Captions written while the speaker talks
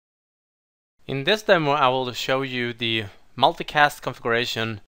In this demo I will show you the multicast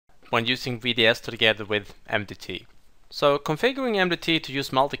configuration when using VDS together with MDT. So configuring MDT to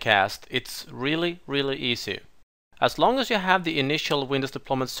use multicast, it's really easy. As long as you have the initial Windows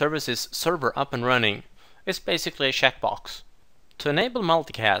Deployment Services server up and running, it's basically a checkbox. To enable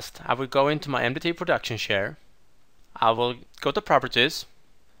multicast, I will go into my MDT production share, I will go to properties,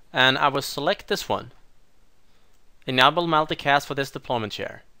 and I will select this one, enable multicast for this deployment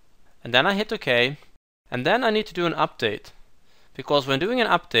share. And then I hit OK, and then I need to do an update, because when doing an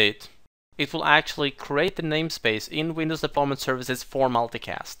update, it will actually create the namespace in Windows Deployment Services for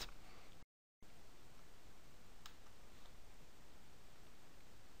multicast.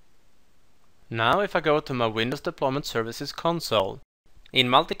 Now if I go to my Windows Deployment Services console, in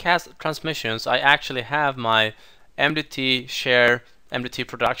multicast transmissions I actually have my MDT share MDT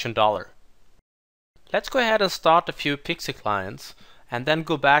production $. Let's go ahead and start a few Pixie clients and then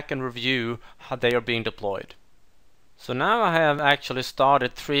go back and review how they are being deployed. So now I have actually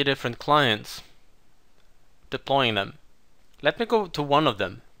started 3 different clients deploying them. Let me go to one of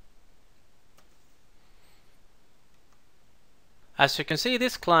them. As you can see,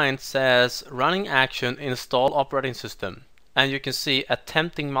 this client says running action install operating system, and you can see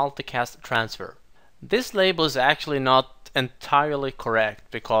attempting multicast transfer. This label is actually not entirely correct,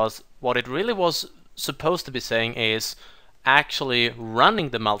 because what it really was supposed to be saying is actually running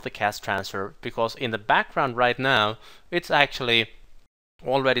the multicast transfer, because in the background right now it's actually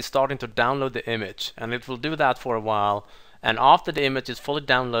already starting to download the image, and it will do that for a while, and after the image is fully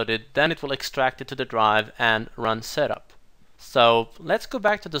downloaded, then it will extract it to the drive and run setup. So let's go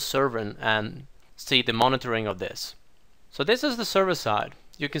back to the server and see the monitoring of this. So this is the server side.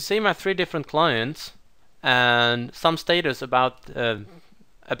 You can see my 3 different clients and some status about them.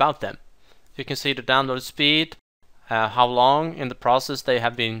 You can see the download speed, how long in the process they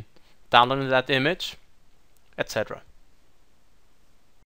have been downloading that image, etc.